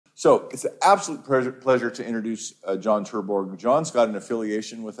So it's an absolute pleasure to introduce John Terborgh. John's got an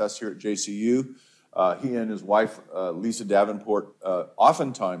affiliation with us here at JCU. He and his wife, Lisa Davenport,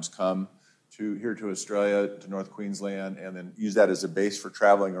 oftentimes come here to Australia, to North Queensland, and then use that as a base for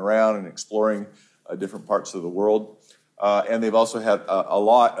traveling around and exploring different parts of the world. And they've also had a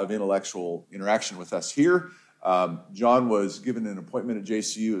lot of intellectual interaction with us here. John was given an appointment at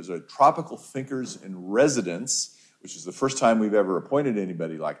JCU as a Tropical Thinkers in Residence, which is the first time we've ever appointed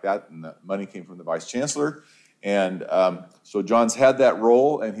anybody like that, and the money came from the Vice Chancellor. And so John's had that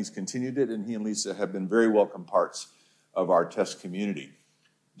role, and he's continued it, and he and Lisa have been very welcome parts of our TESS community.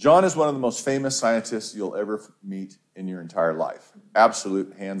 John is one of the most famous scientists you'll ever meet in your entire life.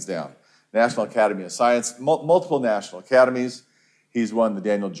 Absolute, hands down. National Academy of Science, multiple national academies. He's won the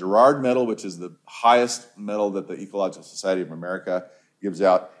Daniel Gerard Medal, which is the highest medal that the Ecological Society of America gives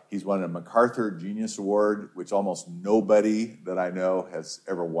out. He's won a MacArthur Genius Award, which almost nobody that I know has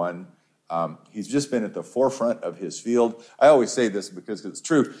ever won. He's just been at the forefront of his field. I always say this because it's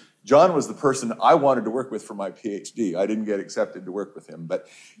true. John was the person I wanted to work with for my PhD. I didn't get accepted to work with him.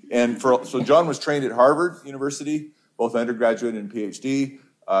 So John was trained at Harvard University, both undergraduate and PhD.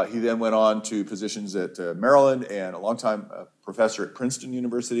 He then went on to positions at Maryland and a longtime professor at Princeton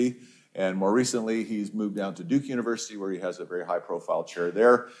University. And more recently, he's moved down to Duke University, where he has a very high-profile chair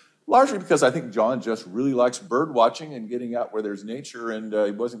there, largely because I think John just really likes bird watching and getting out where there's nature, and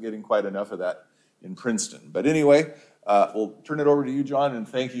he wasn't getting quite enough of that in Princeton. But anyway, we'll turn it over to you, John, and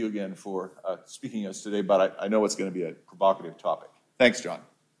thank you again for speaking to us today, but I know it's going to be a provocative topic. Thanks, John.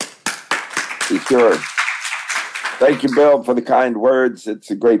 Sure. Thank you, Bill, for the kind words.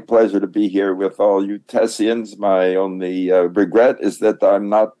 It's a great pleasure to be here with all you Tessians. My only regret is that I'm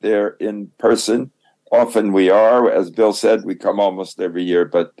not there in person. Often we are. As Bill said, we come almost every year,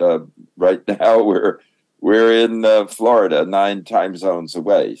 but right now we're in Florida, 9 time zones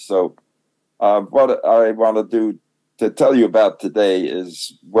away. So what I want to do to tell you about today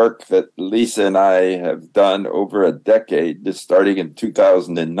is work that Lisa and I have done over a decade, just starting in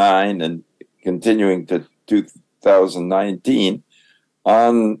 2009 and continuing to 2019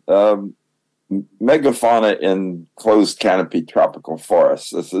 on megafauna in closed canopy tropical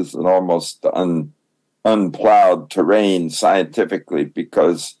forests. This is an almost unplowed terrain scientifically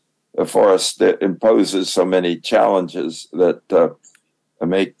because the forest imposes so many challenges that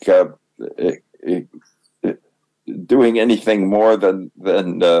make doing anything more than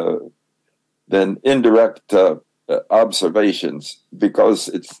indirect observations, because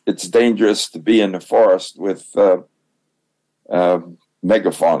it's dangerous to be in the forest with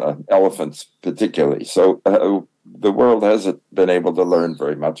megafauna, elephants particularly. So the world hasn't been able to learn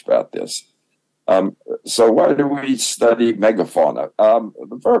very much about this. So why do we study megafauna?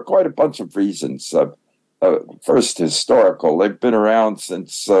 For quite a bunch of reasons. First, historical. They've been around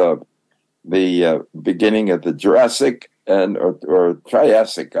since the beginning of the Jurassic or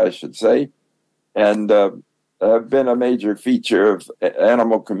Triassic, I should say, and have been a major feature of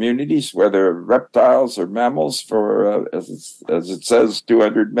animal communities, whether reptiles or mammals, for, as it says,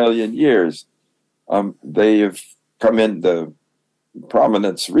 200 million years. They have come into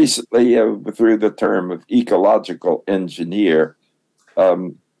prominence recently through the term of ecological engineer,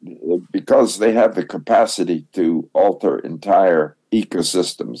 because they have the capacity to alter entire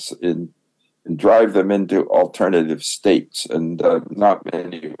ecosystems and drive them into alternative states. And not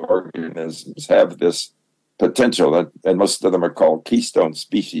many organisms have this potential, and most of them are called keystone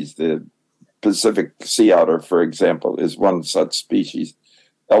species. The Pacific sea otter, for example, is one such species.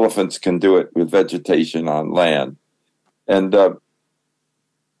 Elephants can do it with vegetation on land. And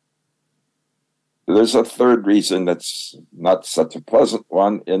there's a third reason that's not such a pleasant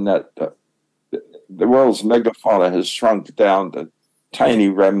one, in that the world's megafauna has shrunk down to tiny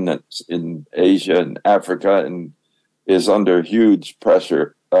remnants in Asia and Africa and is under huge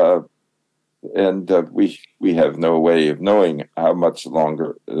pressure. And we have no way of knowing how much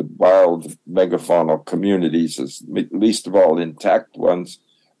longer wild megafaunal communities, least of all intact ones,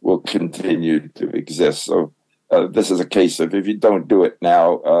 will continue to exist. So this is a case of, if you don't do it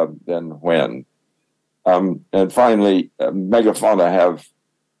now, then when? And finally, megafauna have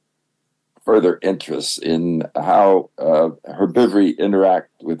further interests in how herbivory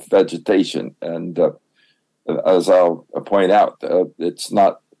interact with vegetation. And as I'll point out, it's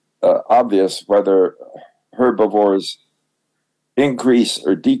not obvious whether herbivores increase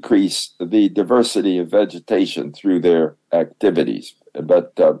or decrease the diversity of vegetation through their activities.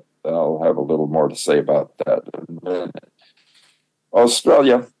 But I'll have a little more to say about that in a minute.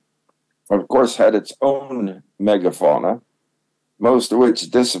 Australia, of course, had its own megafauna, most of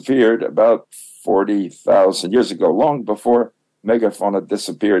which disappeared about 40,000 years ago, long before megafauna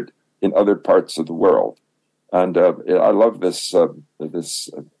disappeared in other parts of the world. And I love this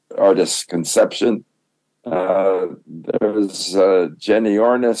artist's conception. There's Jenny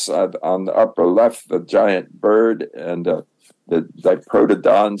Ornis on the upper left, the giant bird, and the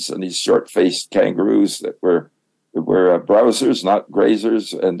diprotodons and these short-faced kangaroos that were browsers, not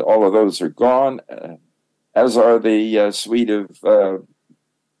grazers, and all of those are gone, as are the suite of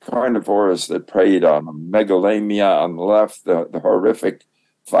carnivores that preyed on them. Megalemia on the left, the horrific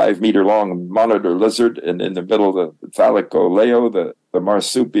 5-meter-long monitor lizard, and in the middle, the thylacoleo, the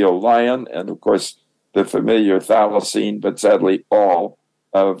marsupial lion, and of course, the familiar thylacine, but sadly all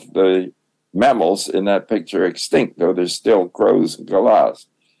of the mammals in that picture extinct, though there's still crows and galahs.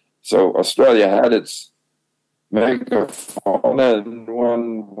 So Australia had its megafauna, and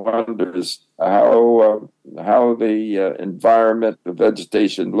one wonders how the environment, the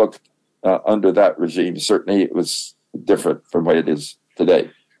vegetation looked under that regime. Certainly it was different from what it is today.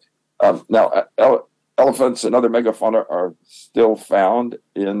 Now, elephants and other megafauna are still found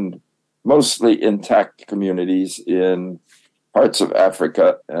in mostly intact communities in parts of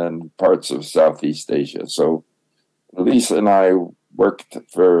Africa and parts of Southeast Asia. So Lisa and I worked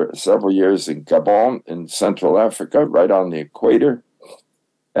for several years in Gabon in Central Africa, right on the equator.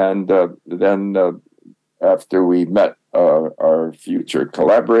 And then after we met our future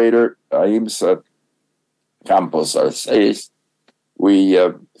collaborator, Aimsa Campos Arces, we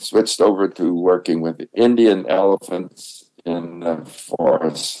switched over to working with Indian elephants in the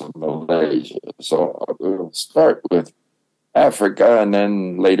forests of Malaysia. So we'll start with Africa and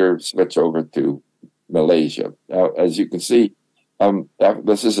then later switch over to Malaysia. Now, as you can see,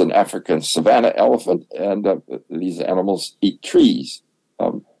 this is an African savanna elephant, and these animals eat trees.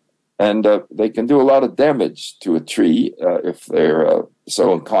 And they can do a lot of damage to a tree if they're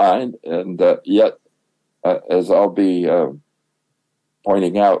so inclined. And yet, as I'll be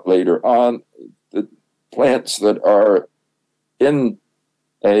pointing out later on, the plants that are in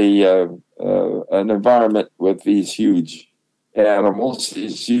an environment with these huge animals,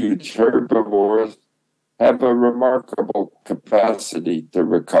 these huge herbivores, have a remarkable capacity to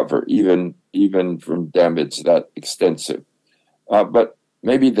recover, even from damage that extensive. But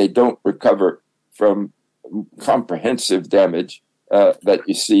maybe they don't recover from comprehensive damage that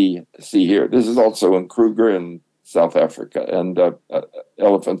you see here. This is also in Kruger in South Africa, and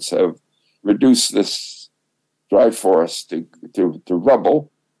elephants have reduced this dry forest to rubble.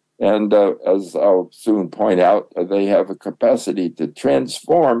 And as I'll soon point out, they have a capacity to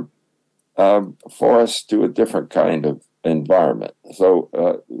transform forests to a different kind of environment. So,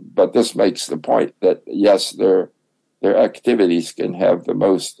 but this makes the point that, yes, their activities can have the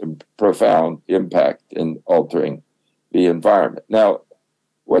most profound impact in altering the environment. Now,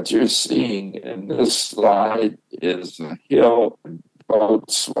 what you're seeing in this slide is a hill in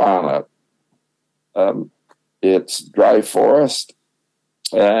Botswana. It's dry forest,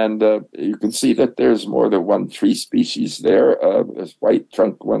 and you can see that there's more than one tree species there. There's white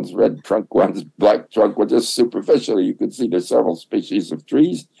trunk ones, red trunk ones, black trunk ones. Just superficially, you can see there's several species of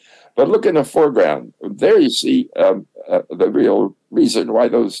trees. But look in the foreground. There you see the real reason why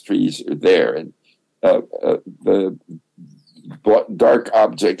those trees are there. And the dark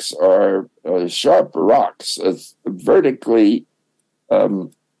objects are sharp rocks vertically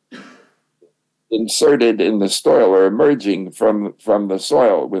inserted in the soil or emerging from the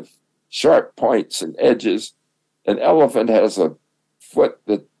soil with sharp points and edges. An elephant has a foot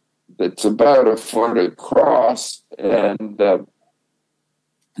that's about a foot across, and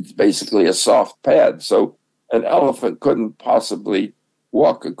it's basically a soft pad. So an elephant couldn't possibly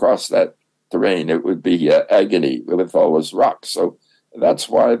walk across that terrain. It would be agony with all those rocks. So that's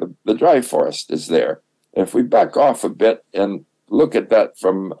why the dry forest is there. If we back off a bit and look at that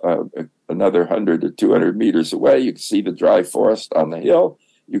from another 100 or 200 meters away, you can see the dry forest on the hill.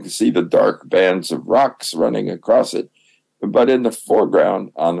 You can see the dark bands of rocks running across it. But in the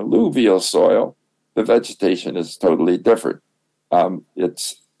foreground, on alluvial soil, the vegetation is totally different.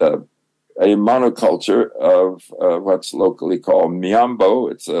 It's a monoculture of what's locally called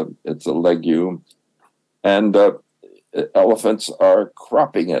miambo. It's a legume, and elephants are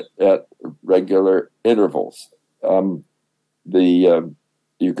cropping it at regular intervals.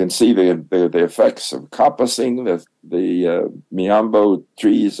 You can see the effects of coppicing. The miambo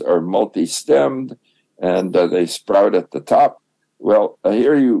trees are multi-stemmed, and they sprout at the top. Well,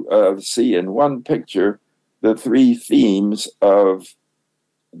 here you see in one picture the three themes of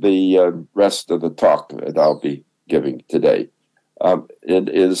the rest of the talk that I'll be giving today. It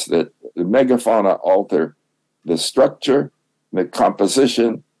is that the megafauna alter the structure, the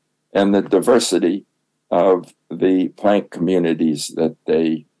composition, and the diversity of the plant communities that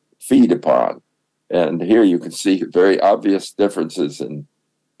they feed upon. And here you can see very obvious differences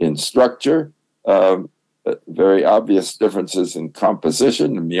in structure, very obvious differences in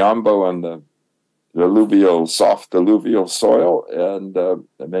composition, the miombo and the soft alluvial soil, and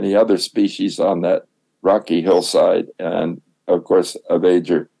many other species on that rocky hillside, and of course a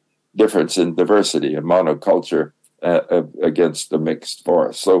major difference in diversity, a monoculture against the mixed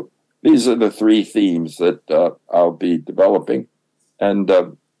forest. So these are the three themes that I'll be developing, and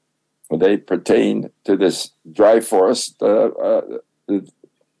they pertain to this dry forest,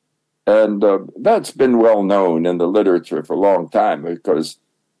 and that's been well known in the literature for a long time, because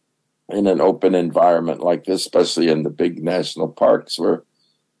in an open environment like this, especially in the big national parks where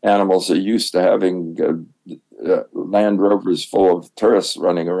animals are used to having Land Rovers full of tourists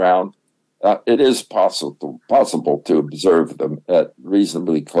running around, it is possible to observe them at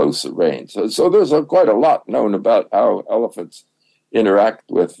reasonably close range. So there's quite a lot known about how elephants interact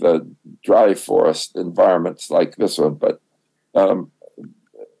with dry forest environments like this one. But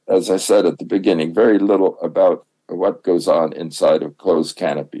as I said at the beginning, very little about what goes on inside of closed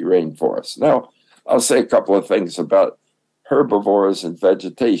canopy rainforests. Now, I'll say a couple of things about herbivores and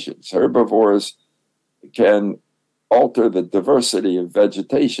vegetations. Herbivores can alter the diversity of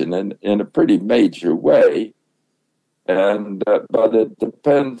vegetation in a pretty major way, and but it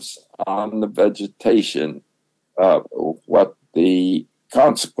depends on the vegetation what the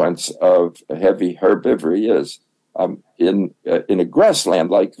consequence of heavy herbivory is. In a grassland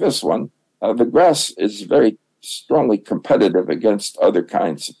like this one, the grass is very strongly competitive against other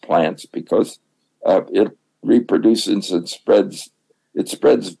kinds of plants because it reproduces and spreads. It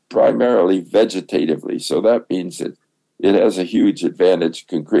spreads primarily vegetatively, so that means it has a huge advantage,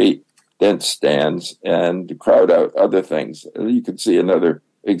 can create dense stands and crowd out other things. You can see another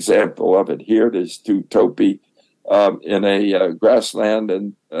example of it here. There's two topi in a grassland,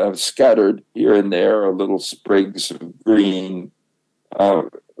 and scattered here and there are little sprigs of green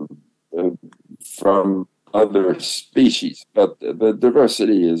from other species, but the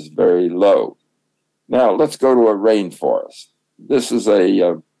diversity is very low. Now, let's go to a rainforest. This is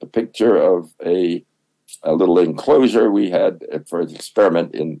a picture of a little enclosure we had for an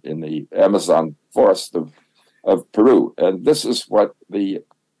experiment in the Amazon forest of Peru. And this is what the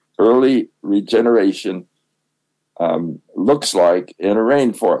early regeneration looks like in a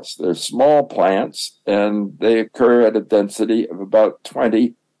rainforest. They're small plants, and they occur at a density of about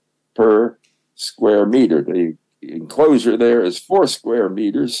 20 per square meter. The enclosure there is 4 square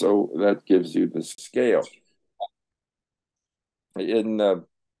meters, so that gives you the scale.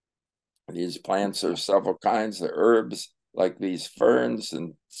 These plants are several kinds of herbs, like these ferns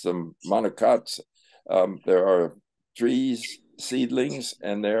and some monocots. There are trees, seedlings,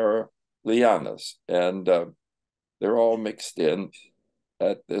 and there are lianas, and they're all mixed in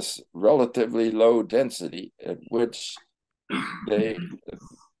at this relatively low density, at which the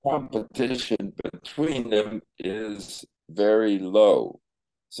competition between them is very low.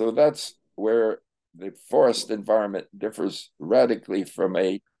 So that's where the forest environment differs radically from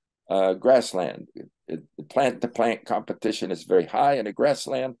a grassland. The plant-to-plant competition is very high in a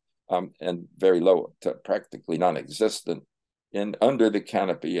grassland, and very low, to practically non-existent under the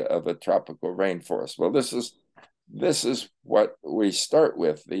canopy of a tropical rainforest. Well, this is what we start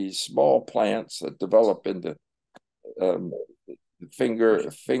with, these small plants that develop into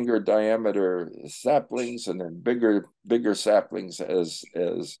finger diameter saplings, and then bigger saplings as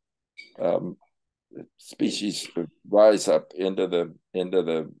species rise up into the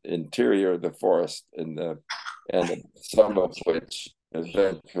interior of the forest, and some of which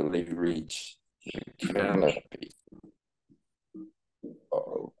eventually reach the canopy.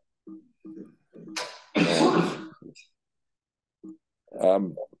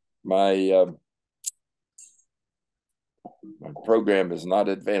 My program is not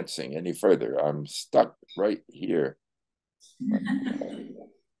advancing any further. I'm stuck right here.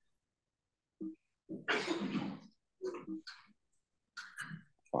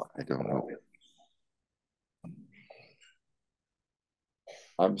 I don't know.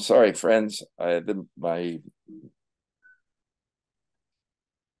 I'm sorry, friends. I don't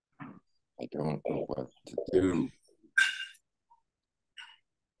know what to do.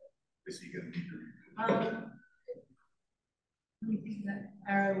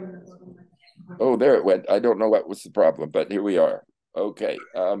 Oh, there it went. I don't know what was the problem, but here we are. Okay.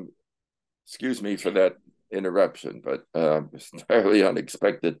 Excuse me for that interruption, but it's entirely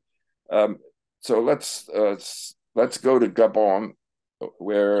unexpected. So let's go to Gabon,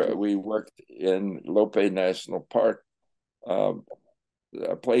 where we worked in Lope National Park,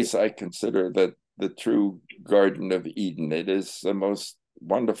 a place I consider that the true Garden of Eden. It is the most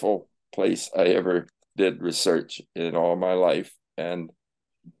wonderful place I ever did research in all my life. And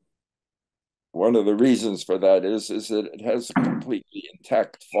one of the reasons for that is that it has a completely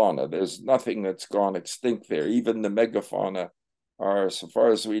intact fauna. There's nothing that's gone extinct there. Even the megafauna are, so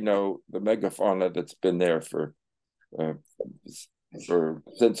far as we know, the megafauna that's been there for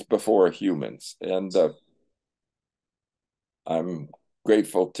since before humans. And I'm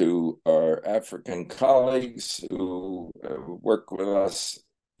grateful to our African colleagues who work with us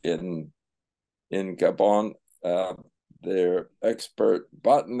in Gabon. They're expert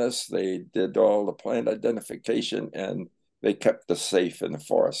botanists. They did all the plant identification, and they kept us safe in the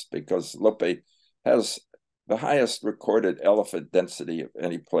forest because Lope has the highest recorded elephant density of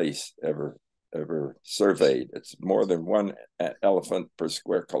any place ever surveyed. It's more than one elephant per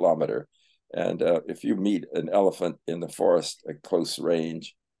square kilometer. And if you meet an elephant in the forest at close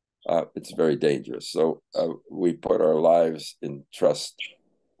range, it's very dangerous. So we put our lives in trust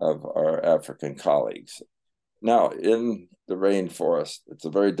of our African colleagues. Now, in the rainforest, it's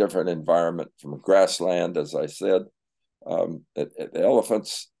a very different environment from grassland, as I said. The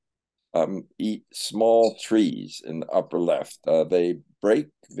elephants eat small trees in the upper left. They break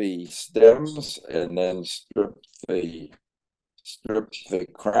the stems and then strip the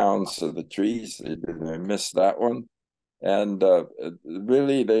crowns of the trees. They missed that one. And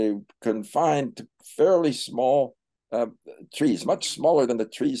really, they confined to fairly small trees, much smaller than the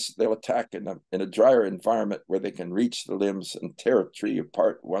trees they'll attack in a drier environment where they can reach the limbs and tear a tree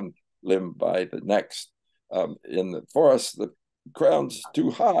apart one limb by the next. In the forest, the crown's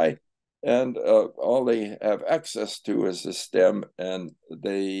too high, and all they have access to is the stem, and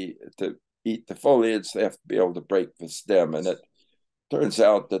to eat the foliage, they have to be able to break the stem. And it turns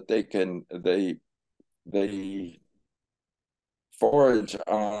out that they forage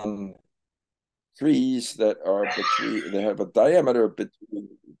on trees that are they have a diameter between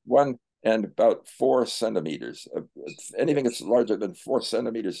 1 and about 4 centimeters. Anything that's larger than 4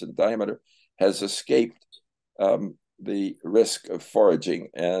 centimeters in diameter has escaped the risk of foraging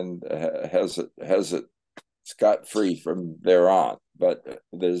and has it scot-free from there on. But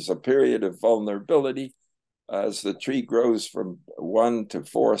there's a period of vulnerability as the tree grows from 1 to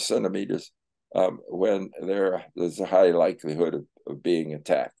 4 centimeters when there's a high likelihood of being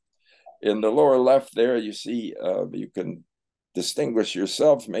attacked. In the lower left there, you see you can distinguish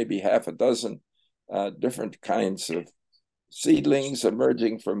yourself maybe half a dozen different kinds of seedlings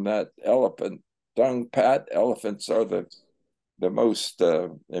emerging from that elephant dung pat. Elephants are the most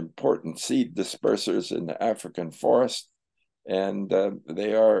important seed dispersers in the African forest, and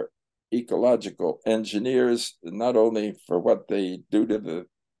they are ecological engineers, not only for what they do to the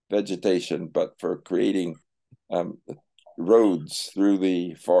vegetation, but for creating roads through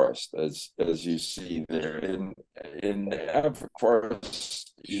the forest, as you see there. In the African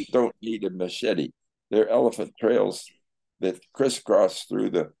forest, you don't need a machete. They're elephant trails that crisscross through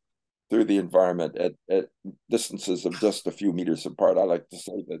the environment at distances of just a few meters apart. I like to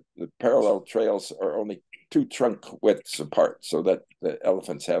say that the parallel trails are only 2 trunk widths apart, so that the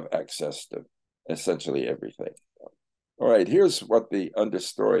elephants have access to essentially everything. All right, here's what the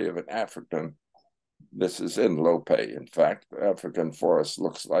understory of an African, this is in Lope, in fact, African forest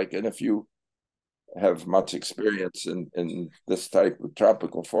looks like. And if you have much experience in this type of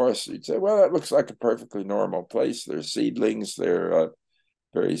tropical forest, you'd say, well, that looks like a perfectly normal place. There's seedlings, they're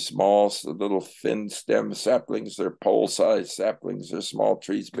very small, so little thin stem saplings, they're pole-sized saplings, they're small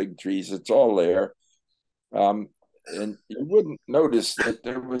trees, big trees, it's all there. And you wouldn't notice that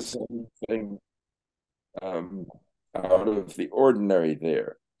there was anything out of the ordinary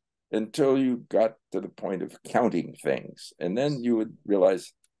there until you got to the point of counting things. And then you would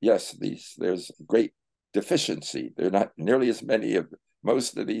realize, yes, there's great deficiency. There are not nearly as many of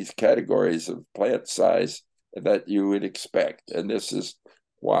most of these categories of plant size that you would expect. And this is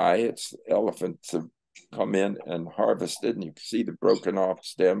why elephants have come in and harvested. And you can see the broken off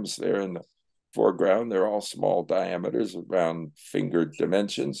stems there in the foreground. They're all small diameters, around finger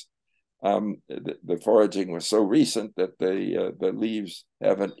dimensions. The foraging was so recent that the leaves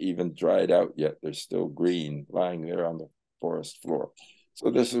haven't even dried out yet. They're still green, lying there on the forest floor.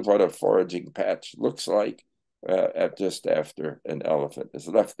 So this is what a foraging patch looks like just after an elephant has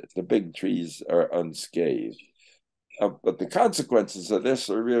left it. The big trees are unscathed. But the consequences of this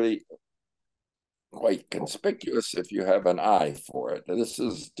are really quite conspicuous if you have an eye for it. This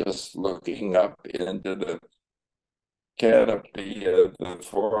is just looking up into the canopy of the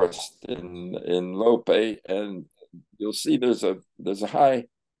forest in Lope, and you'll see there's a high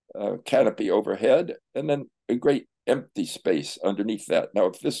canopy overhead, and then a great empty space underneath that. Now,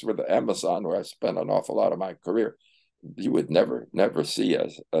 if this were the Amazon, where I spent an awful lot of my career, you would never see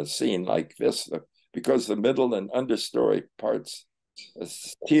a scene like this, because the middle and understory parts,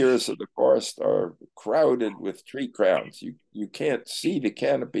 tiers of the forest, are crowded with tree crowns. You can't see the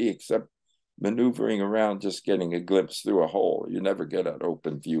canopy except maneuvering around, just getting a glimpse through a hole. You never get an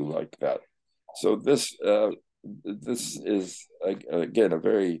open view like that. So this is, again, a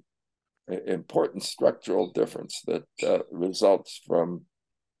very important structural difference that results from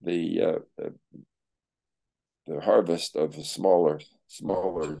the harvest of smaller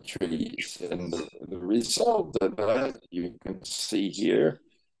trees. And the result of that you can see here.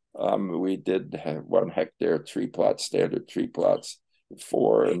 We did have 1 hectare tree plots, standard tree plots,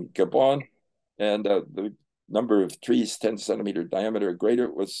 in Gabon, and the number of trees 10 centimeter diameter or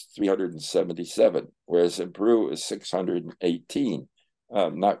greater was 377, whereas in Peru is 618.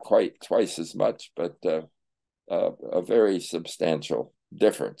 Not quite twice as much, but a very substantial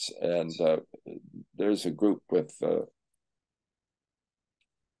difference. And there's a group with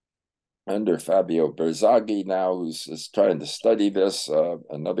under Fabio Berzaghi now, who's trying to study this.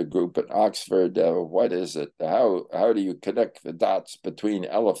 Another group at Oxford. What is it? How do you connect the dots between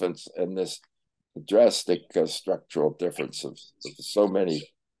elephants and this drastic structural difference of so many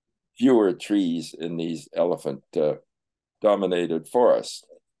fewer trees in these elephant dominated forests?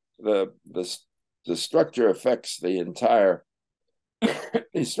 The structure affects the entire.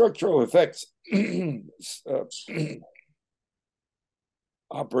 The structural effects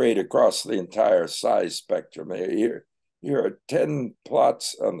operate across the entire size spectrum. Here are 10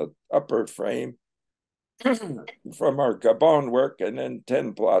 plots on the upper frame from our Gabon work, and then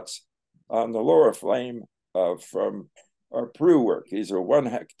 10 plots on the lower frame from our Peru work. These are 1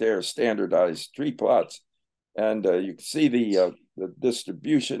 hectare standardized tree plots. And you can see the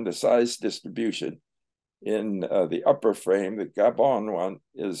distribution, the size distribution in the upper frame. The Gabon one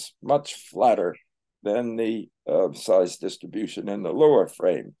is much flatter than the size distribution in the lower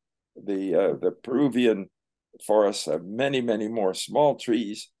frame. The Peruvian forests have many more small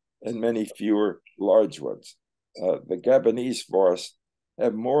trees and many fewer large ones. The Gabonese forests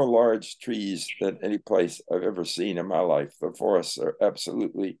have more large trees than any place I've ever seen in my life. The forests are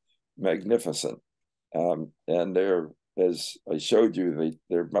absolutely magnificent. And they're, as I showed you,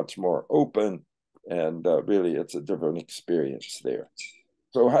 they're much more open, and really it's a different experience there.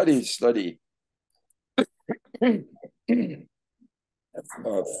 So how do you study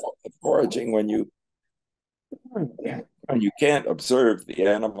foraging when you can't observe the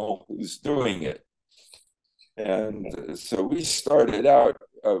animal who's doing it? And so we started out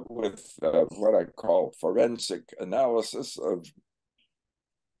with what I call forensic analysis of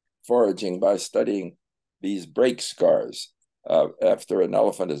foraging by studying these break scars. After an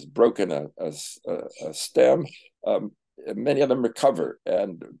elephant has broken a stem, many of them recover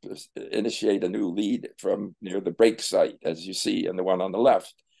and initiate a new lead from near the break site, as you see in the one on the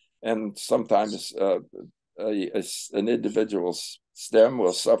left. And sometimes an individual's stem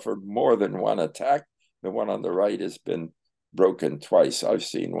will suffer more than one attack. The one on the right has been broken twice. I've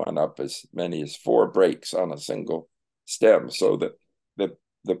seen one up as many as 4 breaks on a single stem. So the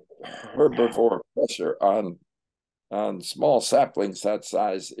herbivore pressure on small saplings that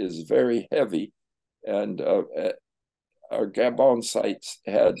size is very heavy. And our Gabon sites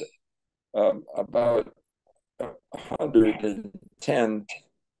had about 110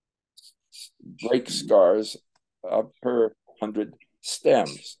 break scars per 100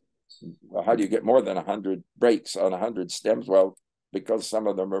 stems. How do you get more than 100 breaks on 100 stems? Well, because some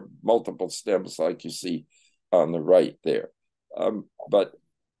of them are multiple stems, like you see on the right there. But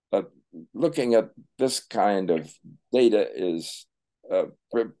looking at this kind of data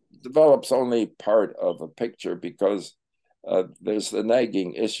develops only part of a picture, because there's the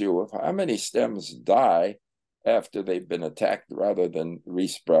nagging issue of how many stems die after they've been attacked rather than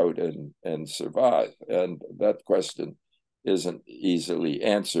resprout and survive. And that question isn't easily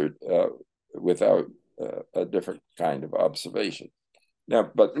answered without a different kind of observation. Now,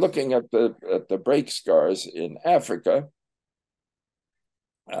 but looking at the break scars in Africa,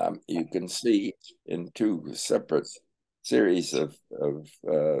 you can see in 2 separate series of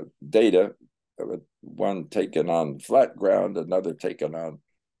data, one taken on flat ground, another taken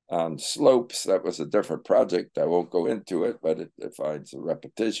on slopes. That was a different project. I won't go into it, but it finds a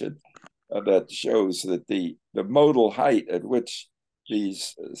repetition that shows that the modal height at which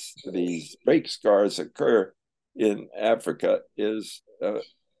these break scars occur in Africa is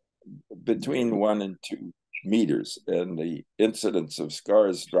between 1 and 2 meters, and the incidence of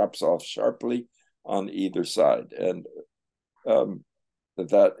scars drops off sharply on either side. And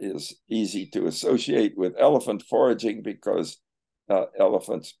that is easy to associate with elephant foraging because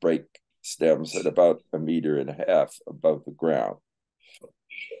elephants break stems at about 1.5 meters above the ground.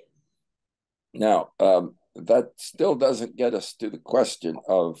 Now, that still doesn't get us to the question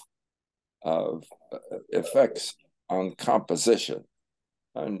of effects on composition.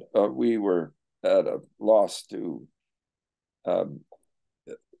 And we were at a loss to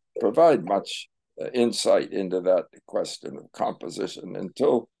provide much insight into that question of composition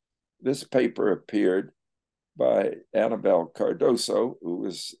until this paper appeared by Annabelle Cardoso, who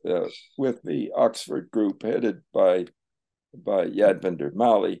was with the Oxford group headed by Yadvinder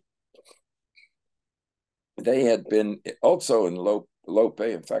Mali. They had been also in Lope.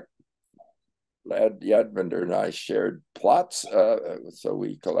 In fact, Yadvinder and I shared plots, so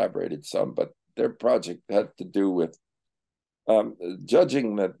we collaborated some, but their project had to do with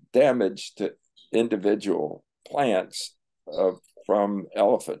judging the damage to individual plants from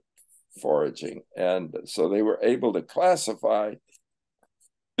elephant foraging. And so they were able to classify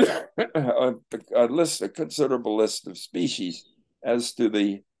a considerable list of species as to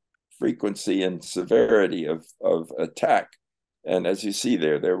the frequency and severity of attack. And as you see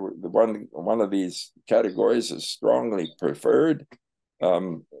there were one of these categories is strongly preferred,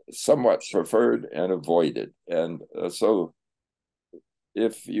 somewhat preferred, and avoided. And so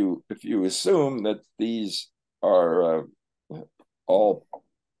if you assume that these are all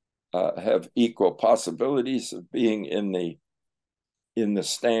have equal possibilities of being in the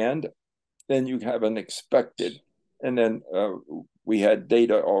stand, then you have an expected. And then we had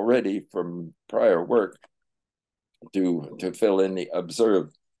data already from prior work to fill in the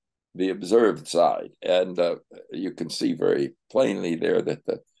observed side, and you can see very plainly there that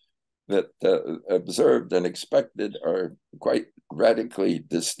the observed and expected are quite radically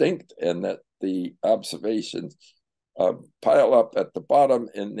distinct, and that the observations pile up at the bottom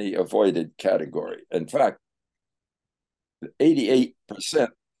in the avoided category. In fact, 88%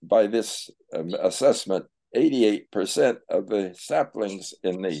 by this assessment, 88% of the saplings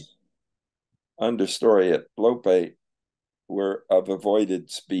in the understory at Lope were of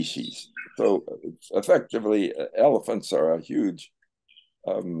avoided species. So effectively, elephants are a huge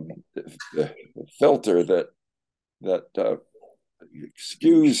filter that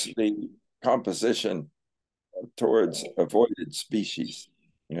skews the composition towards avoided species.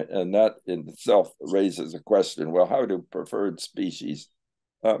 And that in itself raises a question, well, how do preferred species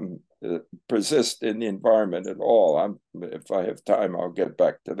persist in the environment at all? If I have time, I'll get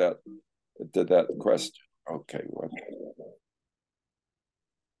back to that question. Okay.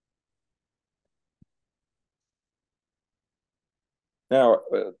 Now,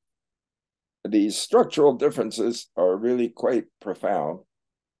 these structural differences are really quite profound.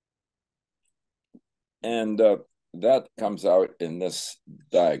 And that comes out in this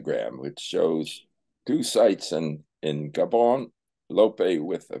diagram, which shows 2 sites in Gabon, Lope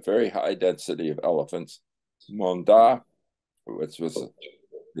with a very high density of elephants, Monda, which was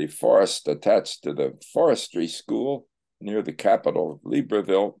the forest attached to the forestry school near the capital of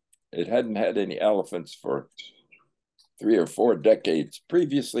Libreville. It hadn't had any elephants for 3 or 4 decades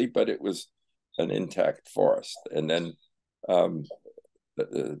previously, but it was an intact forest. And then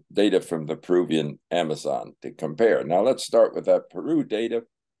data from the Peruvian Amazon to compare. Now let's start with that Peru data.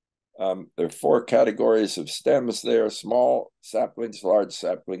 There are 4 categories of stems there: small saplings, large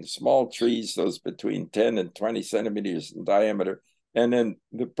saplings, small trees, those between 10 and 20 centimeters in diameter, and then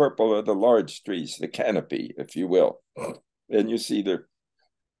the purple are the large trees, the canopy, if you will. And you see there,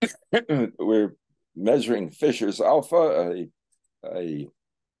 we're measuring Fisher's alpha, a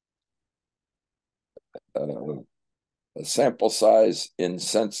sample size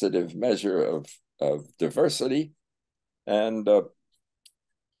insensitive measure of diversity. And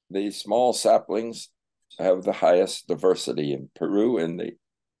the small saplings have the highest diversity in Peru. And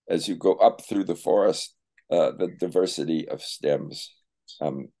as you go up through the forest, the diversity of stems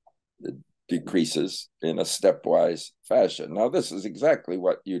decreases in a stepwise fashion. Now, this is exactly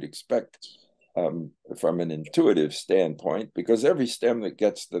what you'd expect from an intuitive standpoint, because every stem that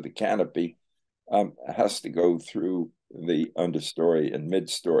gets to the canopy has to go through the understory and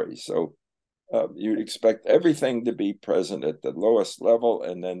midstory. So you'd expect everything to be present at the lowest level,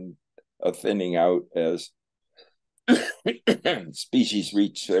 and then a thinning out as species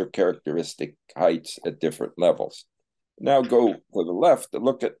reach their characteristic heights at different levels. Now go to the left to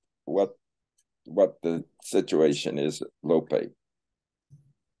look at what the situation is at Lope.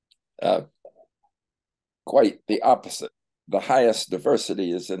 Quite the opposite. The highest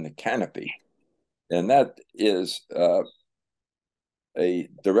diversity is in the canopy. And that is a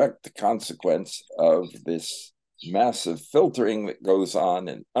direct consequence of this massive filtering that goes on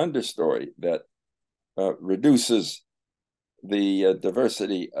in understory that reduces the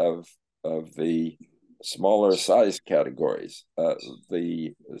diversity of the smaller size categories.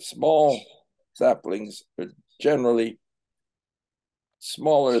 The small saplings are generally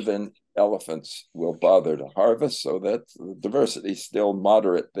smaller than elephants will bother to harvest, so that the diversity is still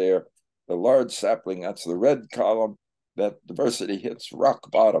moderate there. The large sapling, that's the red column, that diversity hits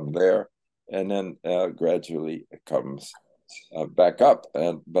rock bottom there, and then gradually it comes back up.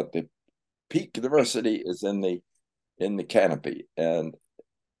 But the peak diversity is in the canopy, and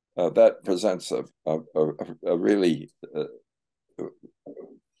that presents a really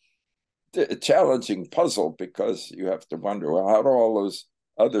challenging puzzle, because you have to wonder, well, how do all those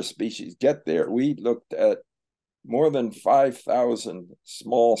other species get there? We looked at more than 5,000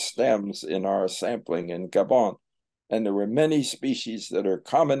 small stems in our sampling in Gabon, and there were many species that are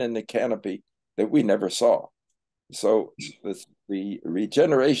common in the canopy that we never saw. So the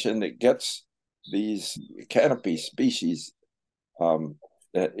regeneration that gets these canopy species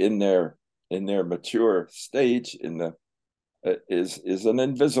in their mature stage is an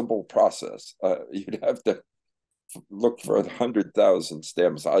invisible process. You'd have to look for 100,000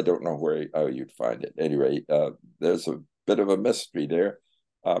 stems. I don't know how you'd find it. At any rate, there's a bit of a mystery there.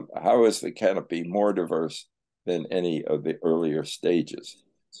 How is the canopy more diverse than any of the earlier stages?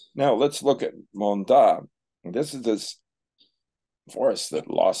 Now let's look at Monda. This is this forest that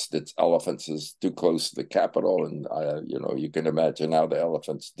lost its elephants, is too close to the capital, and you can imagine how the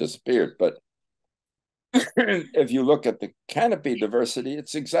elephants disappeared. But if you look at the canopy diversity,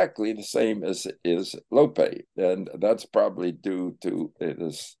 it's exactly the same as it is Lope, and that's probably due to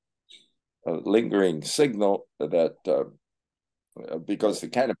this lingering signal that because the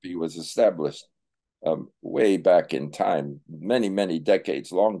canopy was established way back in time, many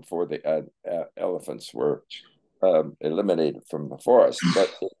decades, long before the elephants were eliminated from the forest. But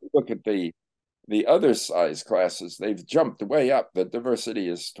if you look at the other size classes, they've jumped way up. The diversity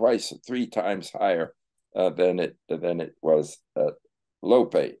is 3 times higher than it was at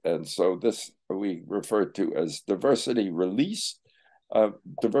Lope, and so this we refer to as diversity release.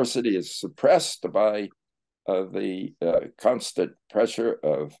 Diversity is suppressed by the constant pressure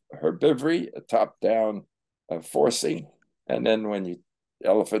of herbivory, top-down forcing, and then when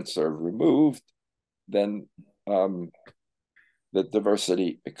elephants are removed, then the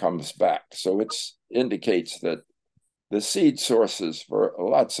diversity comes back. So it indicates that the seed sources for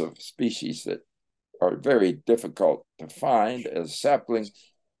lots of species that are very difficult to find as saplings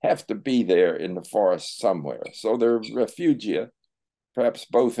have to be there in the forest somewhere. So they're refugia, perhaps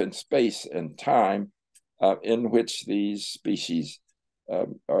both in space and time, in which these species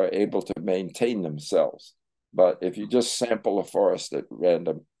are able to maintain themselves. But if you just sample a forest at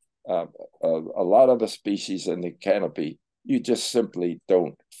random, a lot of the species in the canopy you just simply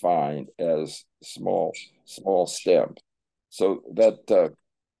don't find as small stems. So that the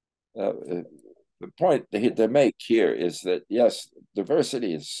point to make here is that, yes,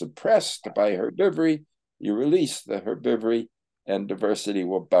 diversity is suppressed by herbivory. You release the herbivory, and diversity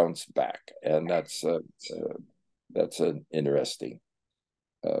will bounce back, and that's an interesting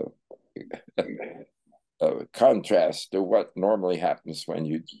contrast to what normally happens when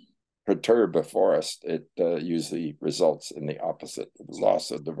you perturb a forest. It usually results in the opposite, loss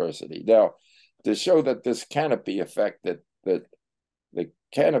of diversity. Now, to show that this canopy effect, that the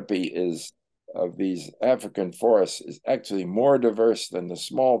canopy is of these African forests is actually more diverse than the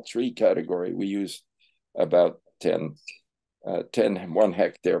small tree category. We use about 10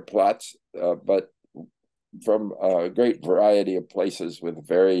 1-hectare plots, but from a great variety of places with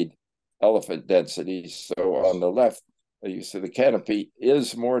varied elephant densities. So on the left, you see the canopy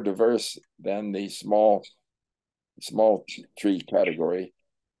is more diverse than the small tree category.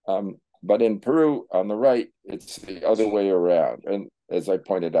 But in Peru, on the right, it's the other way around. And as I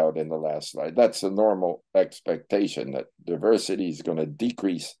pointed out in the last slide, that's a normal expectation, that diversity is going to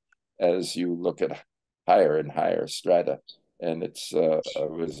decrease as you look at higher and higher strata. And it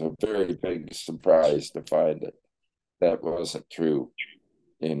was a very big surprise to find that that wasn't true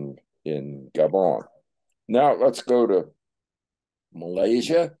in Gabon. Now let's go to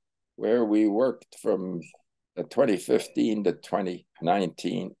Malaysia, where we worked from 2015 to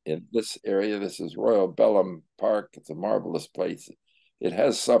 2019 in this area. This is Royal Belem Park. It's a marvelous place. It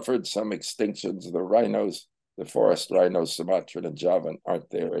has suffered some extinctions. The rhinos, the forest rhinos, Sumatran and Javan, aren't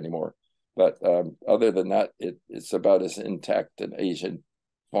there anymore. But other than that, it's about as intact an Asian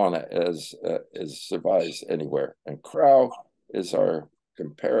fauna as survives anywhere. And Crow is our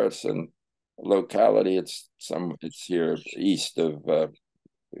comparison locality. It's here east of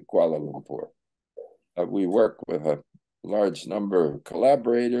Kuala Lumpur. we work with a large number of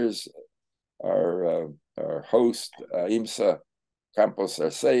collaborators. Our host, IMSA Campos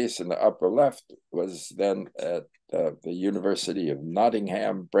Arceis, in the upper left, was then at the University of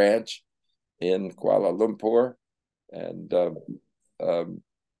Nottingham branch in Kuala Lumpur, and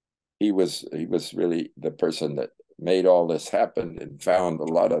he was really the person that made all this happen and found a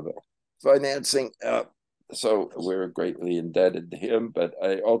lot of the financing. So we're greatly indebted to him. But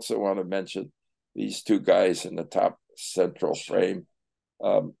I also want to mention these two guys in the top central frame.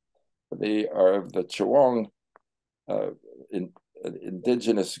 They are of the Chewang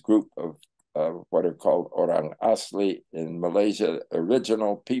indigenous group of what are called Orang Asli in Malaysia,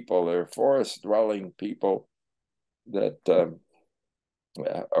 original people. They're forest-dwelling people that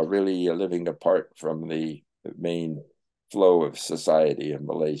are really living apart from the main flow of society in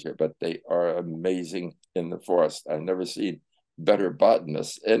Malaysia, but they are amazing in the forest. I've never seen better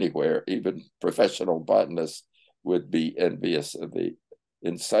botanists anywhere. Even professional botanists would be envious of the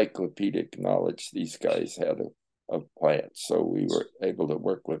encyclopedic knowledge these guys had of plants. So we were able to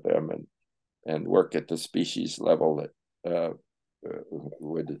work with them and work at the species level that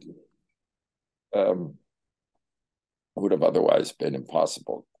would have otherwise been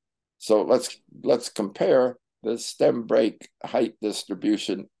impossible. So let's compare the stem break height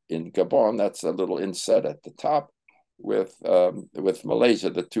distribution in Gabon. That's a little inset at the top with Malaysia,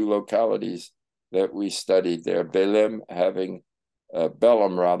 the two localities that we studied there. Belem having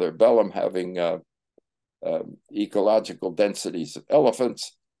ecological densities of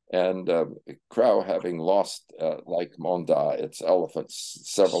elephants, and Crow having lost, like Monda, its elephants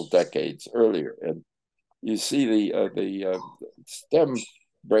several decades earlier. And you see the stem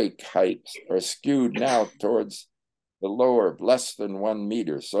break heights are skewed now towards the lower, less than 1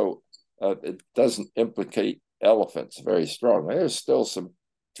 meter. So it doesn't implicate elephants very strongly. There's still some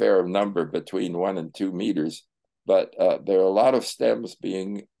fair number between 1 and 2 meters, but there are a lot of stems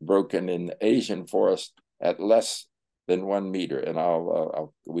being broken in the Asian forest at less than 1 meter. And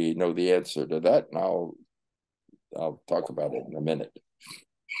we know the answer to that, and I'll talk about it in a minute.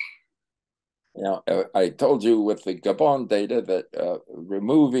 Now, I told you with the Gabon data that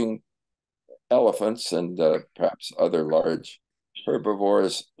removing elephants and perhaps other large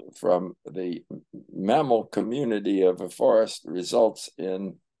herbivores from the mammal community of a forest results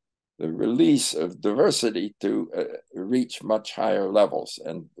in the release of diversity to reach much higher levels.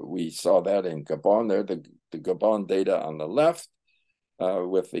 And we saw that in Gabon there, the Gabon data on the left,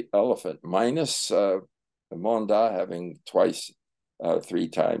 with the elephant minus Monda having twice, 3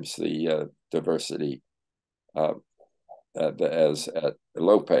 times the diversity as at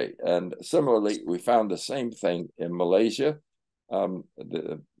Lope. And similarly, we found the same thing in Malaysia.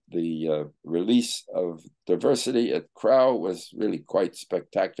 The release of diversity at Crow was really quite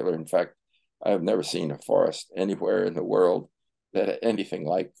spectacular. In fact, I've never seen a forest anywhere in the world that had anything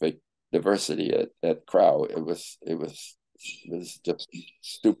like the diversity at Crow. It was just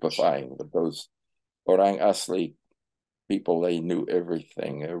stupefying. But those Orang Asli people, they knew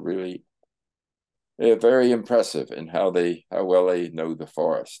everything. They're very impressive in how well they know the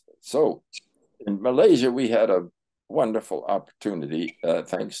forest. So in Malaysia, we had a wonderful opportunity,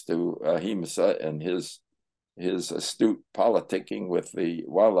 thanks to Himsa and his astute politicking with the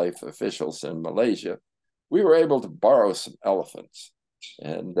wildlife officials in Malaysia. We were able to borrow some elephants,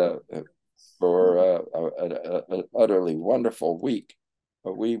 and for an utterly wonderful week,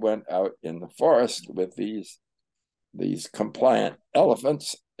 we went out in the forest with these compliant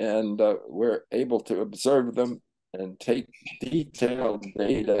elephants, and we're able to observe them and take detailed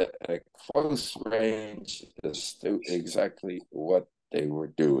data at close range as to exactly what they were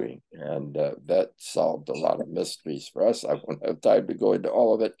doing. And that solved a lot of mysteries for us. I won't have time to go into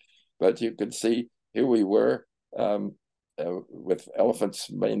all of it, but you can see here we were with elephants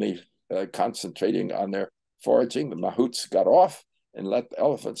mainly concentrating on their foraging. The mahouts got off and let the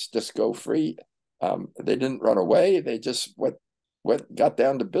elephants just go free. They didn't run away. They just got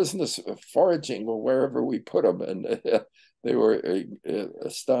down to business of foraging wherever we put them, and they were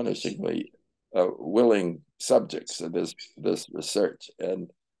astonishingly willing subjects of this research.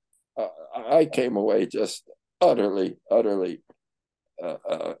 And I came away just utterly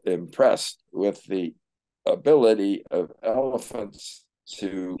impressed with the ability of elephants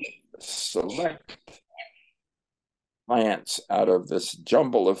to select plants out of this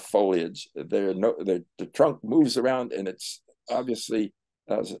jumble of foliage. The trunk moves around, and it's obviously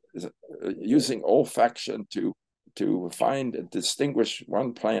using olfaction to find and distinguish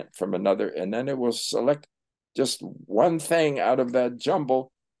one plant from another, and then it will select just one thing out of that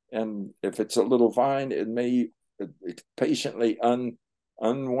jumble. And if it's a little vine, it may patiently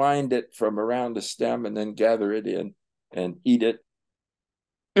unwind it from around the stem, and then gather it in and eat it.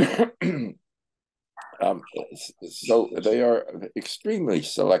 So they are extremely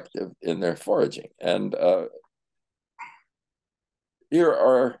selective in their foraging. And here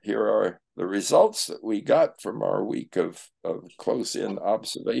are the results that we got from our week of close-in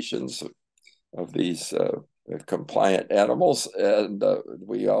observations of these compliant animals, and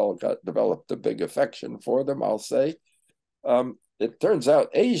we all developed a big affection for them, I'll say. It turns out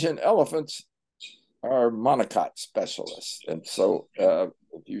Asian elephants are monocot specialists, and so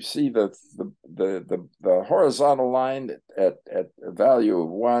if you see the horizontal line at a value of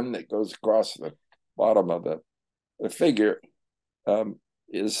 1 that goes across the bottom of the figure,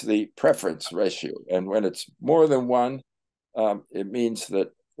 is the preference ratio, and when it's more than 1, it means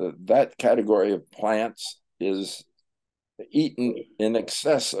that that category of plants is eaten in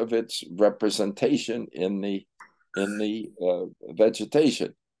excess of its representation in the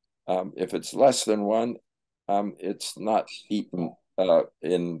vegetation. If it's less than 1, it's not eaten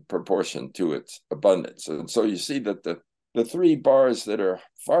in proportion to its abundance. And so you see that the 3 bars that are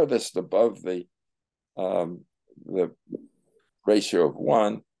farthest above the ratio of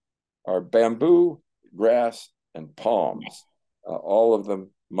 1 are bamboo, grass, and palms, all of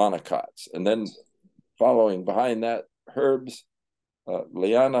them monocots. And then following behind that, herbs,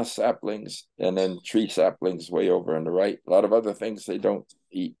 liana saplings, and then tree saplings way over on the right. A lot of other things they don't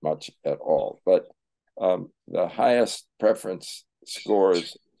eat much at all. But the highest preference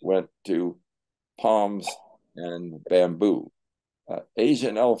scores went to palms and bamboo.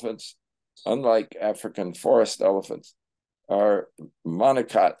 Asian elephants, unlike African forest elephants, are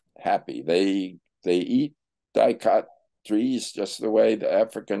monocot happy. They eat dicot trees just the way the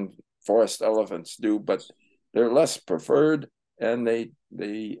African forest elephants do, but they're less preferred, and they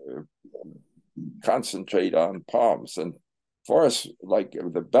concentrate on palms. And forests like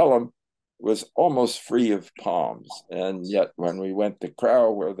the Belem was almost free of palms, and yet when we went to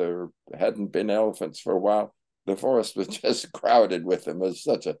Crow, where there hadn't been elephants for a while, the forest was just crowded with them. It was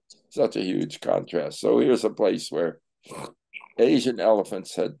such a huge contrast. So here's a place where Asian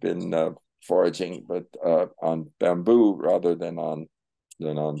elephants had been foraging, but on bamboo rather than on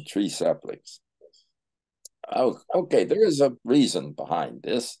tree saplings. Okay, there is a reason behind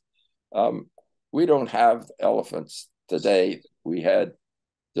this. We don't have elephants today we had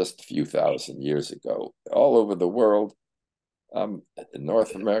just a few thousand years ago. All over the world,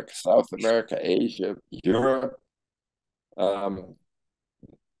 North America, South America, Asia, Europe,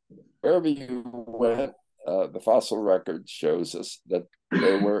 wherever you went, the fossil record shows us that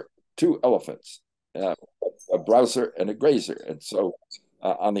there were 2 elephants, a browser and a grazer. And so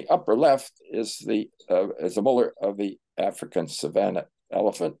on the upper left is a molar of the African savanna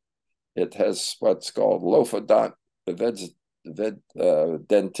elephant. It has what's called lophodont,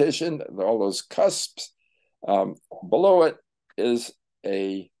 dentition, all those cusps. Below it is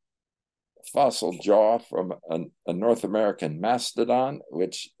a fossil jaw from a North American mastodon,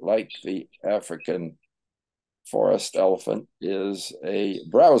 which, like the African forest elephant, is a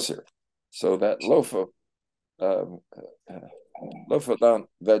browser. So that lophodont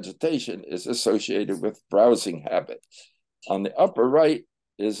vegetation is associated with browsing habits. On the upper right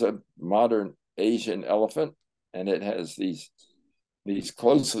is a modern Asian elephant, and it has these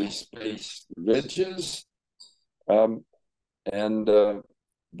closely spaced ridges, and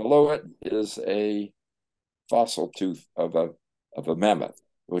below it is a fossil tooth of a mammoth,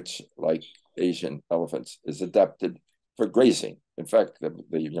 which, like Asian elephants, is adapted for grazing. In fact,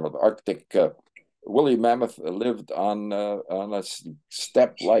 the Arctic woolly mammoth lived on a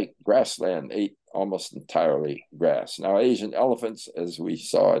steppe-like grassland, ate almost entirely grass. Now, Asian elephants, as we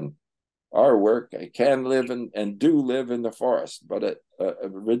saw in our work, can live and do live in the forest, but at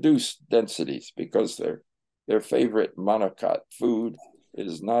reduced densities, because their favorite monocot food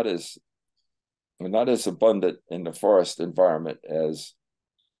is not as abundant in the forest environment as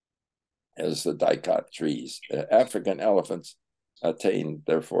the dicot trees. African elephants attain,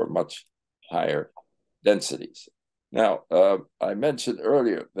 therefore, much higher densities. Now, I mentioned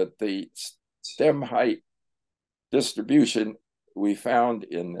earlier that the stem height distribution we found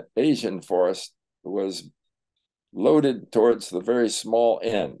in the Asian forest was loaded towards the very small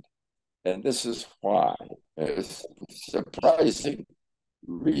end. And this is why. It's a surprising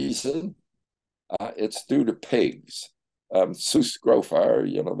reason. It's due to pigs. Sus grophar,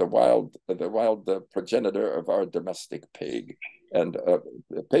 the wild progenitor of our domestic pig. And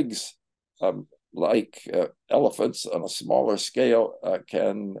the pigs, like elephants on a smaller scale,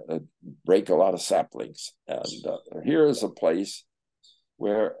 can break a lot of saplings. And here is a place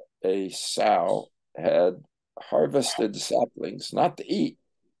where a sow had harvested saplings, not to eat,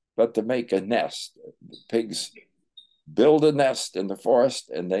 but to make a nest. The pigs build a nest in the forest,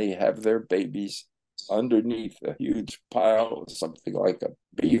 and they have their babies underneath a huge pile, something like a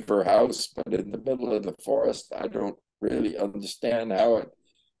beaver house, but in the middle of the forest. I don't really understand how it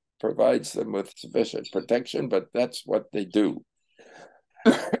provides them with sufficient protection, but that's what they do.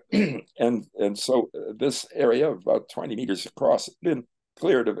 and so this area of about 20 meters across has been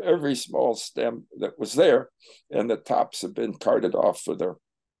cleared of every small stem that was there, and the tops have been carted off for their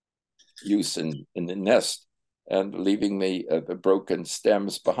use in the nest, and leaving the broken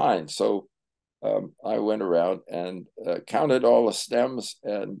stems behind. So I went around and counted all the stems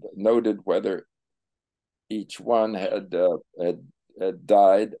and noted whether each one had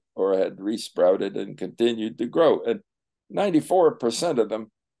died or had resprouted and continued to grow. And 94% of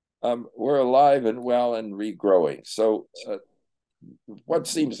them were alive and well and regrowing. So what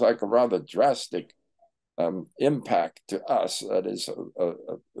seems like a rather drastic impact to us, that is a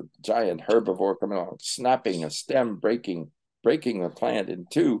giant herbivore coming along, snapping a stem, breaking the plant in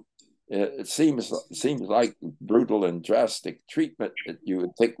two. It seems like brutal and drastic treatment that you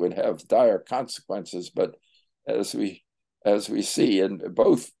would think would have dire consequences, but as we see in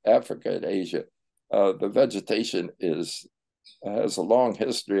both Africa and Asia, the vegetation has a long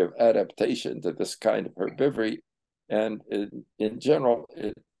history of adaptation to this kind of herbivory, and in general,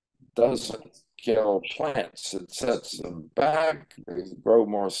 it doesn't kill plants. It sets them back, they grow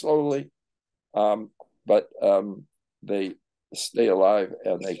more slowly, but they stay alive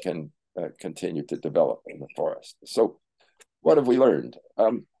and they can continue to develop in the forest. So what have we learned?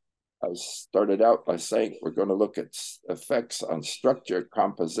 I started out by saying we're going to look at effects on structure,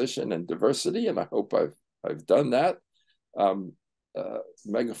 composition, and diversity, and I hope I've done that.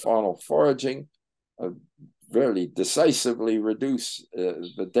 Megafaunal foraging very decisively reduce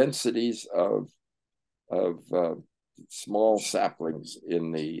the densities of small saplings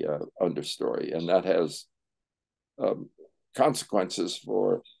in the understory, and that has consequences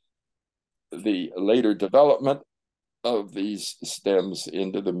for the later development of these stems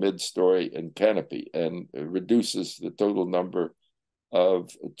into the mid-story and canopy, and reduces the total number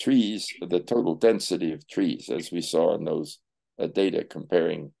of trees, the total density of trees, as we saw in those data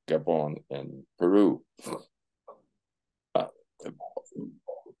comparing Gabon and Peru.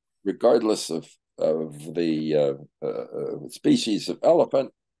 Regardless of the species of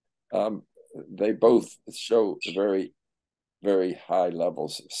elephant, they both show very, very high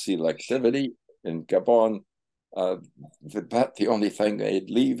levels of selectivity. In Gabon, the only thing they'd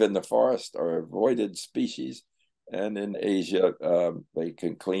leave in the forest are avoided species, and in Asia, they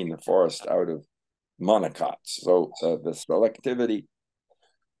can clean the forest out of monocots. So the selectivity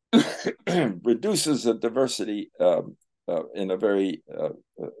reduces the diversity in a very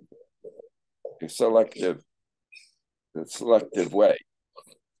selective way.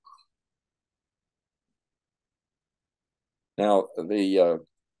 Now,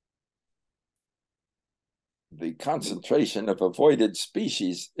 the concentration of avoided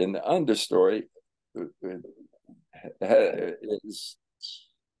species in the understory is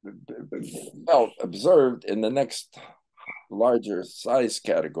observed in the next larger size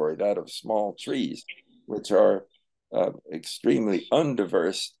category, that of small trees, which are extremely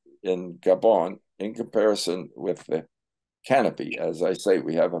undiverse in Gabon in comparison with the canopy. As I say,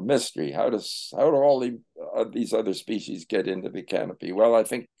 we have a mystery. How do all these other species get into the canopy? Well, I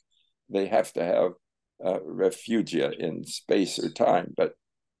think they have to have refugia in space or time, but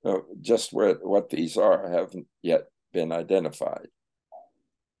just what these are haven't yet been identified.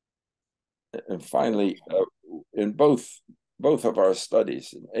 And finally, in both of our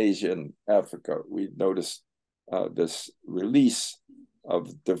studies in Asia and Africa, we noticed this release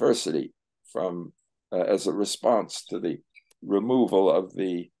of diversity from as a response to the removal of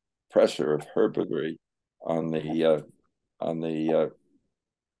the pressure of herbivory on the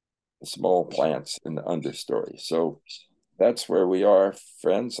small plants in the understory. So that's where we are,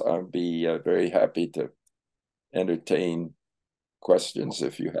 friends. I'll be very happy to entertain questions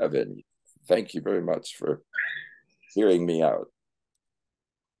if you have any. Thank you very much for hearing me out.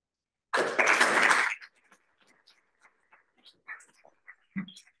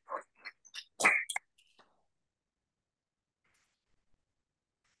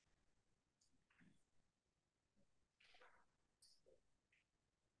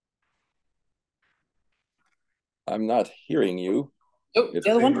 I'm not hearing you. Oh,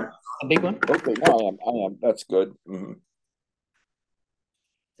 the other one, a big one. Okay, no, I am. That's good. Mm-hmm.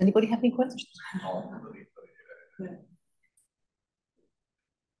 Anybody have any questions?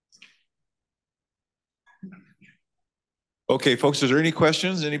 Okay, folks, is there any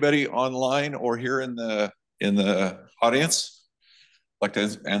questions? Anybody online or here in the in the audience like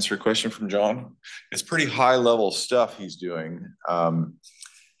to answer a question from John? It's pretty high level stuff he's doing.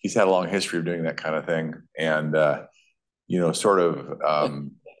 He's had a long history of doing that kind of thing, and sort of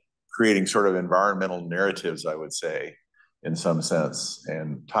creating sort of environmental narratives, I would say, in some sense,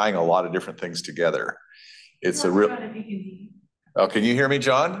 and tying a lot of different things together. It's a real. Oh, can you hear me,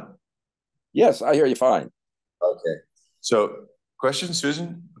 John? Yes, I hear you fine. Okay. So, question,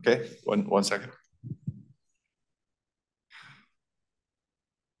 Susan? Okay, one second.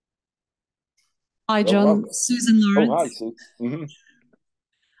 Hi, John. Susan Lawrence. Oh, hi, Sue.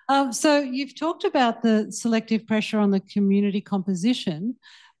 Mm-hmm. So you've talked about the selective pressure on the community composition,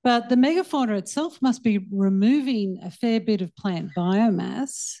 but the megafauna itself must be removing a fair bit of plant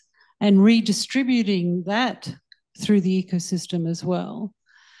biomass and redistributing that through the ecosystem as well.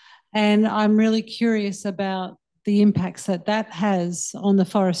 And I'm really curious about the impacts that that has on the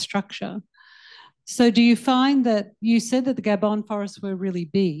forest structure. So do you find that you said that the Gabon forests were really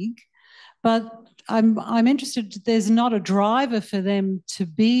big, but I'm interested, there's not a driver for them to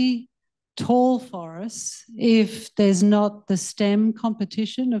be tall forests if there's not the stem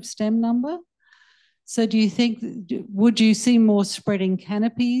competition of stem number. So do you think, would you see more spreading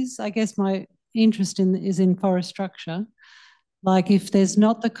canopies? I guess my interest is in forest structure. Like if there's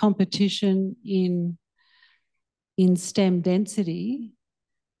not the competition in stem density,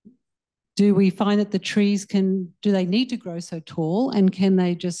 do we find that the trees do they need to grow so tall, and can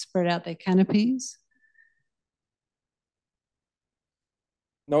they just spread out their canopies?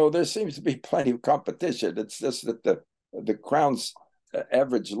 No, there seems to be plenty of competition. It's just that the crowns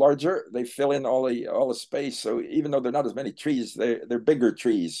average larger. They fill in all the space. So even though they're not as many trees, they're bigger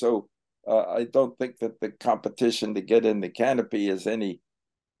trees. So I don't think that the competition to get in the canopy is any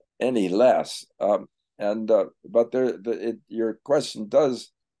less. But your question does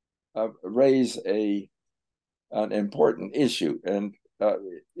raise an important issue, and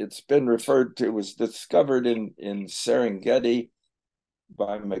it's been referred to, was discovered in Serengeti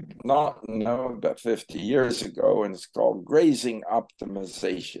by McNaughton about 50 years ago, and it's called grazing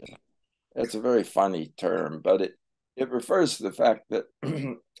optimization. It's a very funny term, but it refers to the fact that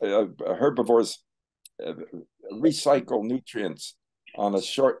herbivores recycle nutrients on a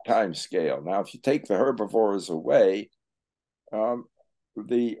short time scale. Now, if you take the herbivores away,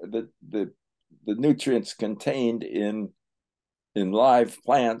 the nutrients contained in live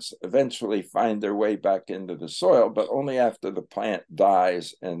plants eventually find their way back into the soil, but only after the plant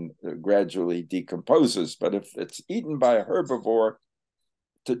dies and gradually decomposes. But if it's eaten by a herbivore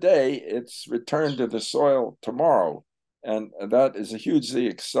today, it's returned to the soil tomorrow. And that is a hugely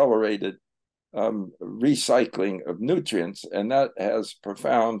accelerated recycling of nutrients, and that has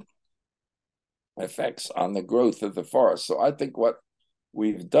profound effects on the growth of the forest. So I think what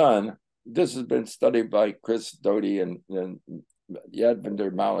we've done, this has been studied by Chris Doty and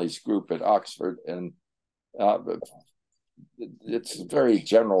Yadvinder Mali's group at Oxford, and it's a very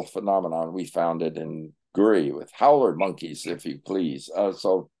general phenomenon. We found it in Guri with howler monkeys, if you please.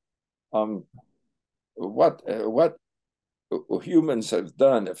 What humans have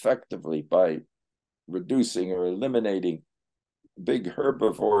done effectively by reducing or eliminating big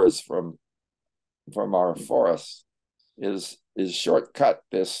herbivores from our forests is shortcut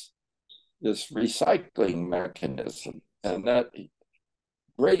this recycling mechanism, and that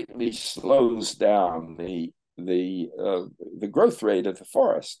greatly slows down the growth rate of the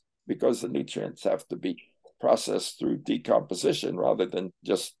forest, because the nutrients have to be processed through decomposition rather than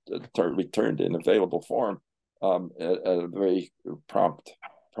just returned in available form at a very prompt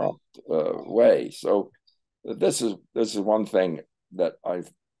way. So this is one thing that I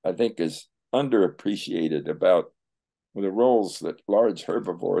think is underappreciated about the roles that large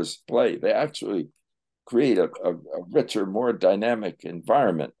herbivores play. They actually create a richer, more dynamic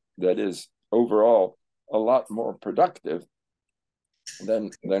environment that is overall a lot more productive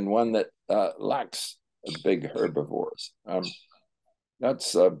than one that lacks big herbivores. That's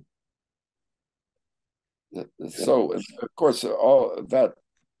so. Of course, all that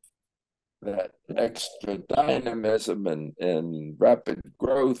extra dynamism and rapid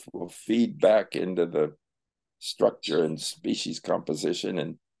growth will feed back into the structure and species composition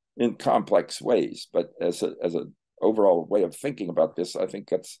and in complex ways. But as an overall way of thinking about this, I think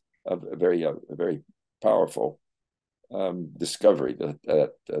that's a very powerful discovery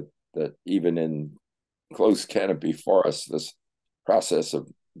that even in closed canopy forests, this process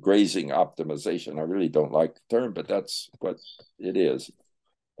of grazing optimization, I really don't like the term, but that's what it is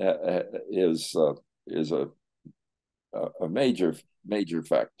a major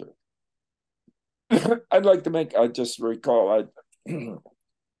factor. I'd like to make, I just recall,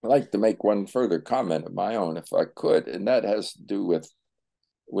 I'd like to make one further comment of my own, if I could, and that has to do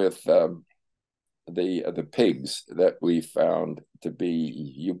with the pigs that we found to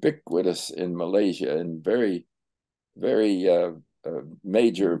be ubiquitous in Malaysia and very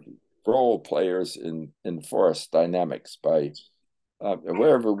major role players in forest dynamics. By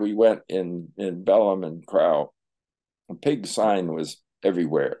wherever we went in Belém and Crow, a pig sign was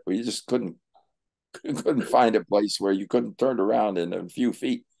everywhere. We just couldn't find a place where you couldn't turn around in a few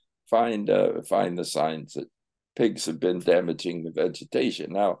feet find the signs that pigs have been damaging the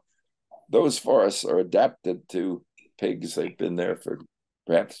vegetation. Now, those forests are adapted to pigs. They've been there for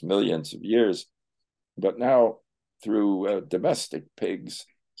perhaps millions of years. But now, through domestic pigs,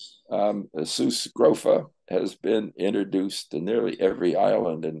 Sus grofa has been introduced to nearly every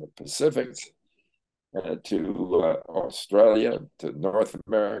island in the Pacific, to Australia, to North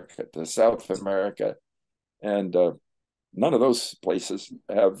America, to South America. And none of those places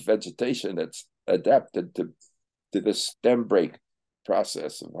have vegetation that's adapted to this stem break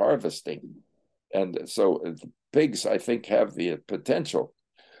process of harvesting. And so the pigs, I think, have the potential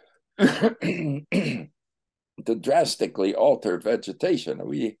to drastically alter vegetation.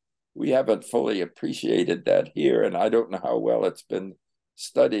 We haven't fully appreciated that here, and I don't know how well it's been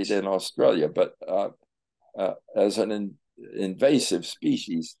studied in Australia, but as an invasive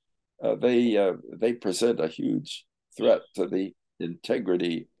species, they present a huge threat to the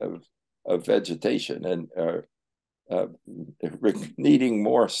integrity of vegetation, and needing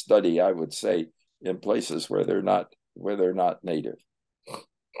more study, I would say, in places where they're not native.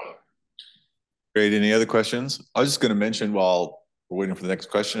 Great. Any other questions? I was just going to mention while we're waiting for the next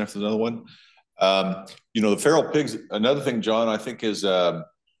question, if there's another one. The feral pigs, another thing, John, I think is,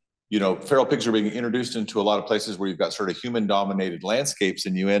 feral pigs are being introduced into a lot of places where you've got sort of human-dominated landscapes,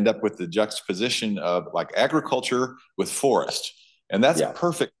 and you end up with the juxtaposition of like agriculture with forest. And that's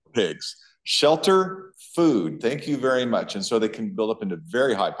perfect for pigs. Shelter, food, thank you very much. And so they can build up into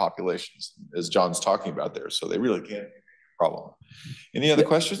very high populations, as John's talking about there. So they really can't be a problem. Any other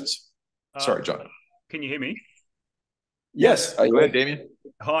questions? Sorry, John. Can you hear me? Yes. Go ahead, Damien.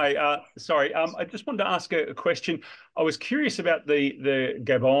 Hi. Sorry. I just wanted to ask a question. I was curious about the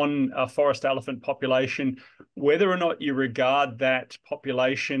Gabon forest elephant population, whether or not you regard that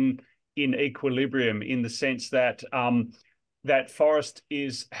population in equilibrium, in the sense that that forest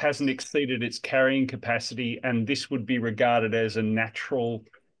hasn't exceeded its carrying capacity, and this would be regarded as a natural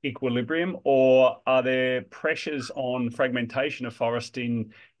equilibrium, or are there pressures on fragmentation of forest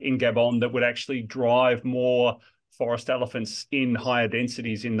in Gabon that would actually drive more forest elephants in higher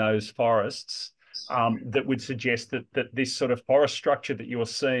densities in those forests, that would suggest that this sort of forest structure that you're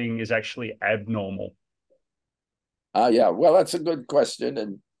seeing is actually abnormal? Yeah, well, that's a good question,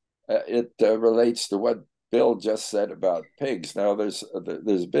 and it relates to what Bill just said about pigs. Now, there's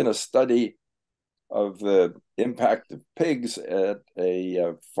been a study of the impact of pigs at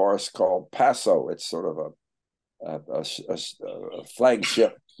a forest called Paso. It's sort of a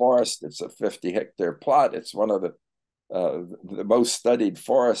flagship forest. It's a 50-hectare plot. It's one of the most studied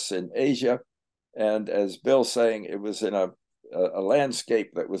forests in Asia. And as Bill's saying, it was in a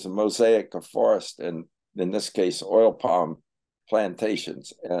landscape that was a mosaic of forest, and in this case, oil palm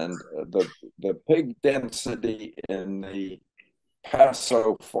plantations. And the pig density in the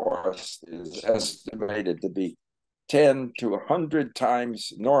Paso forest is estimated to be 10 to 100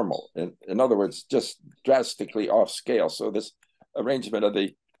 times normal. In other words, just drastically off scale. So this arrangement of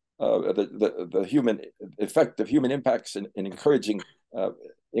the human effect of human impacts in encouraging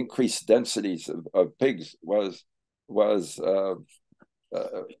increased densities of pigs was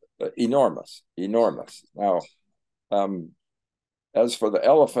enormous. Now, as for the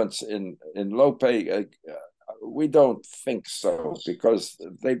elephants in Lope, we don't think so, because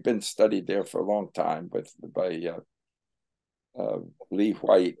they've been studied there for a long time by Lee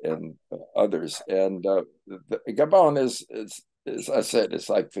White and others. And Gabon is, as I said, it's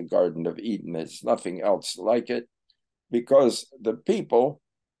like the Garden of Eden. There's nothing else like it, because the people,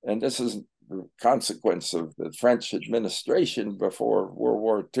 and this is the consequence of the French administration before World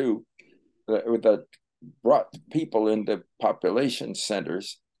War II, that brought people into population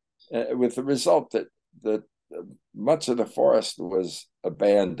centers, with the result that much of the forest was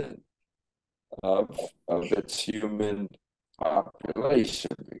abandoned of its human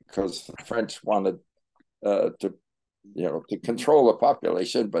population, because the French wanted to control the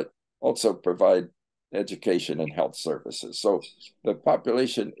population, but also provide education and health services. So the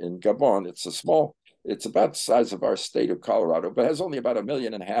population in Gabon, it's about the size of our state of Colorado, but has only about 1.5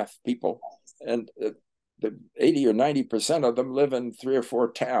 million people, and the 80 or 90% of them live in 3 or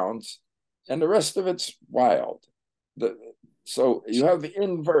 4 towns, and the rest of it's wild. So you have the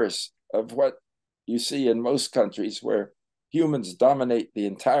inverse of what you see in most countries, where humans dominate the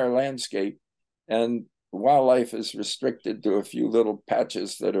entire landscape and wildlife is restricted to a few little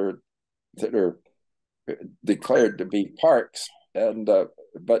patches that are declared to be parks. And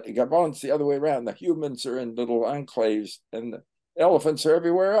but Gabon's the other way around. The humans are in little enclaves and the elephants are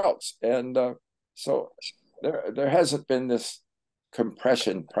everywhere else. And so there hasn't been this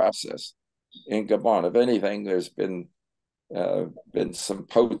compression process in Gabon. If anything, there's been some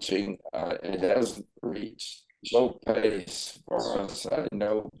poaching. It hasn't reached low pace for us, I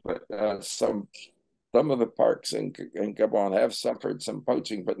know, but some of the parks in Gabon have suffered some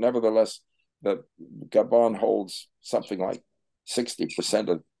poaching, but nevertheless, the Gabon holds something like 60%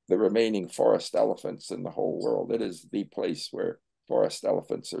 of the remaining forest elephants in the whole world. It is the place where forest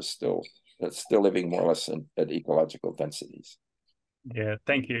elephants are still living more or less at ecological densities. Yeah,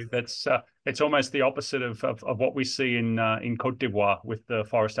 thank you. That's it's almost the opposite of what we see in Côte d'Ivoire with the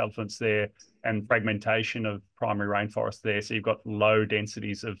forest elephants there and fragmentation of primary rainforest there. So you've got low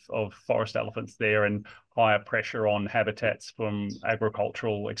densities of forest elephants there and higher pressure on habitats from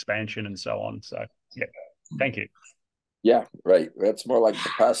agricultural expansion and so on. So yeah, thank you. Yeah, right. That's more like the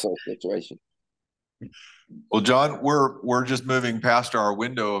Paso situation. Well, John, we're just moving past our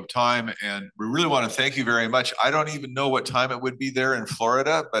window of time, and we really want to thank you very much. I don't even know what time it would be there in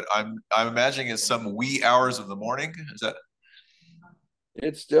Florida, but I'm imagining it's some wee hours of the morning. Is that?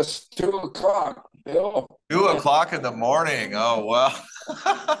 It's just 2 o'clock, Bill. 2 o'clock in the morning. Oh, well.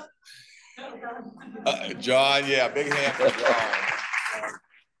 John, yeah, big hand for John.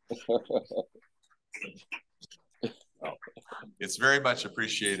 It's very much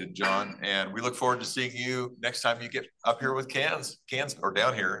appreciated, John, and we look forward to seeing you next time you get up here with Cairns, or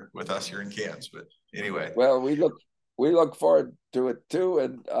down here with us here in Cairns. But anyway, well, we look forward to it too,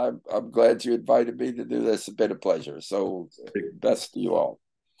 and I'm glad you invited me to do this. A bit of pleasure. So best to you all.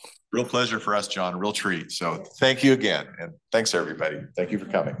 Real pleasure for us, John. Real treat. So thank you again, and thanks everybody. Thank you for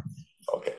coming. Okay.